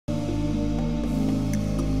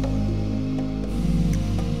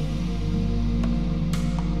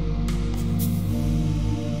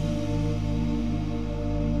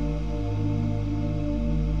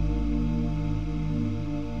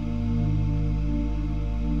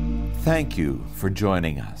Thank you for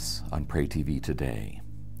joining us on PrayTV today.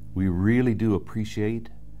 We really do appreciate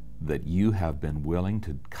that you have been willing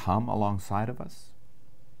to come alongside of us,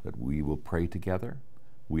 that we will pray together.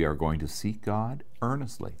 We are going to seek God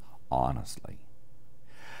earnestly, honestly.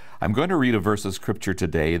 I'm going to read a verse of Scripture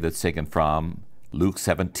today that's taken from Luke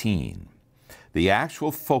 17. The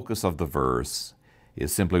actual focus of the verse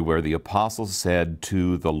is simply where the apostles said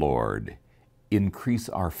to the Lord, "Increase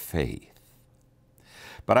our faith."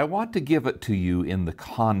 But I want to give it to you in the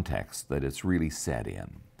context that it's really set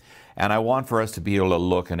in. And I want for us to be able to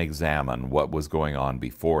look and examine what was going on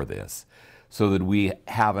before this so that we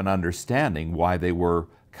have an understanding why they were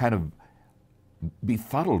kind of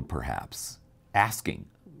befuddled, perhaps, asking,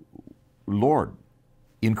 "Lord,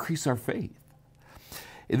 increase our faith."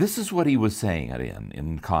 This is what he was saying it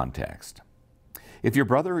in context. If your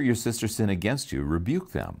brother or your sister sin against you,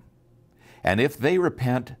 rebuke them. And if they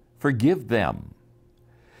repent, forgive them.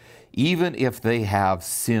 Even if they have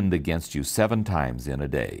sinned against you 7 times in a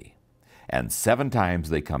day, and 7 times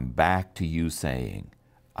they come back to you saying,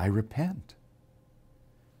 "I repent,"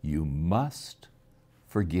 you must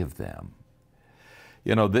forgive them.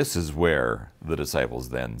 You know, this is where the disciples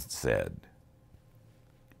then said,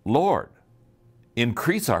 "Lord,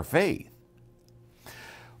 increase our faith."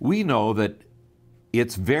 We know that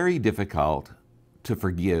it's very difficult to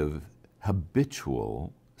forgive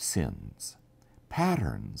habitual sins,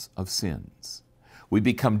 patterns of sins. We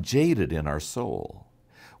become jaded in our soul.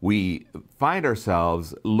 We find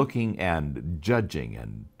ourselves looking and judging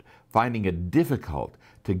and finding it difficult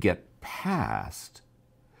to get past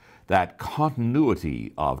that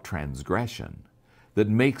continuity of transgression that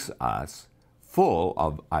makes us full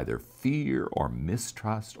of either fear or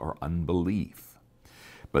mistrust or unbelief.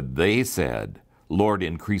 But they said, "Lord,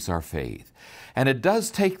 increase our faith." And it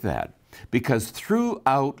does take that, because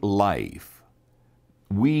throughout life,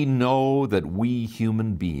 we know that we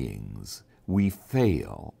human beings, we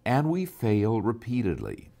fail, and we fail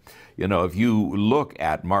repeatedly. You know, if you look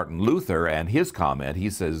at Martin Luther and his comment, he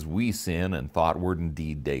says, "We sin in thought, word, and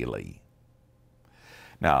deed daily."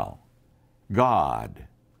 Now, God,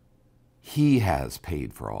 He has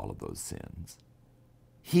paid for all of those sins.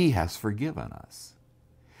 He has forgiven us.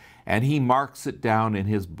 And He marks it down in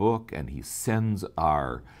His book, and He sends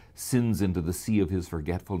our sins into the sea of His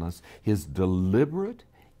forgetfulness, His deliberate,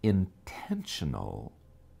 intentional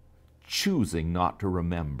choosing not to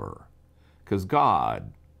remember. Because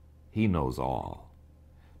God, He knows all.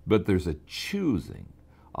 But there's a choosing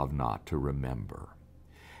of not to remember.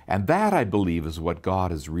 And that, I believe, is what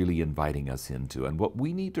God is really inviting us into and what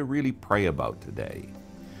we need to really pray about today.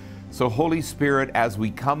 So, Holy Spirit, as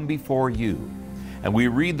we come before you, and we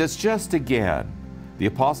read this just again, the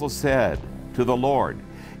apostle said to the Lord,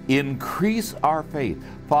 "Increase our faith."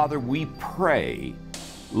 Father, we pray,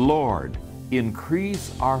 Lord,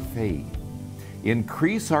 increase our faith.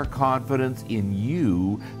 Increase our confidence in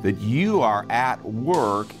you, that you are at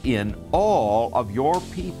work in all of your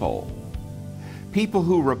people. People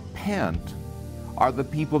who repent are the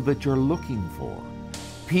people that you're looking for.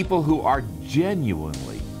 People who are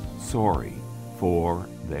genuinely sorry for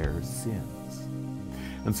their sins.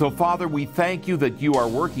 And so, Father, we thank you that you are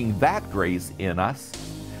working that grace in us.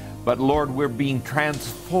 But, Lord, we're being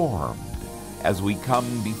transformed as we come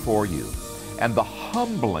before you. And the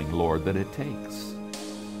humbling, Lord, that it takes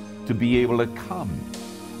to be able to come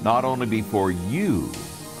not only before you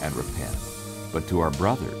and repent, but to our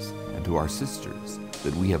brothers and to our sisters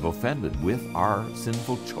that we have offended with our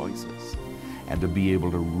sinful choices, and to be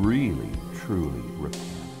able to really, truly repent.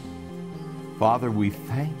 Father, we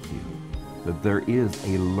thank you that there is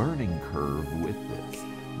a learning curve with this.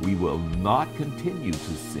 We will not continue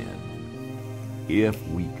to sin if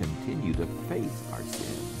we continue to face our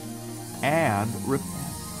sin and repent.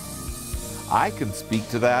 I can speak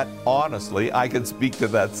to that honestly. I can speak to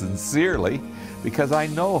that sincerely, because I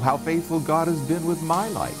know how faithful God has been with my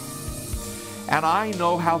life. And I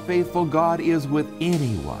know how faithful God is with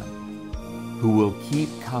anyone who will keep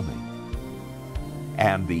coming.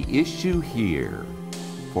 And the issue here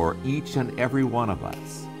for each and every one of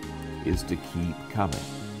us is to keep coming.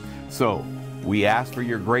 So we ask for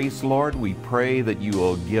your grace, Lord. We pray that you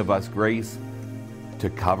will give us grace to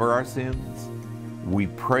cover our sins. We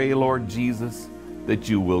pray, Lord Jesus, that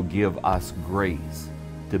you will give us grace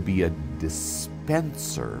to be a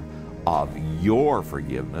dispenser of your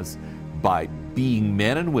forgiveness by being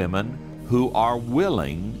men and women who are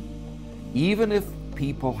willing, even if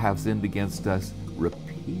people have sinned against us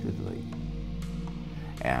repeatedly,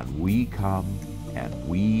 and we come and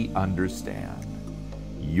we understand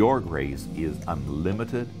your grace is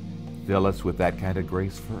unlimited. Fill us with that kind of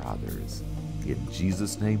grace for others. In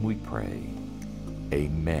Jesus' name we pray.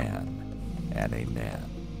 Amen and amen.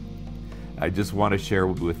 I just want to share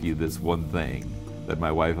with you this one thing, that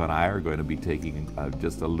my wife and I are going to be taking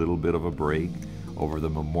just a little bit of a break over the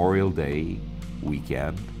Memorial Day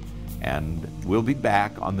weekend, and we'll be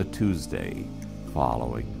back on the Tuesday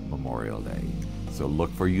following Memorial Day. So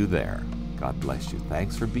look for you there. God bless you.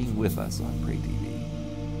 Thanks for being with us on PrayTV.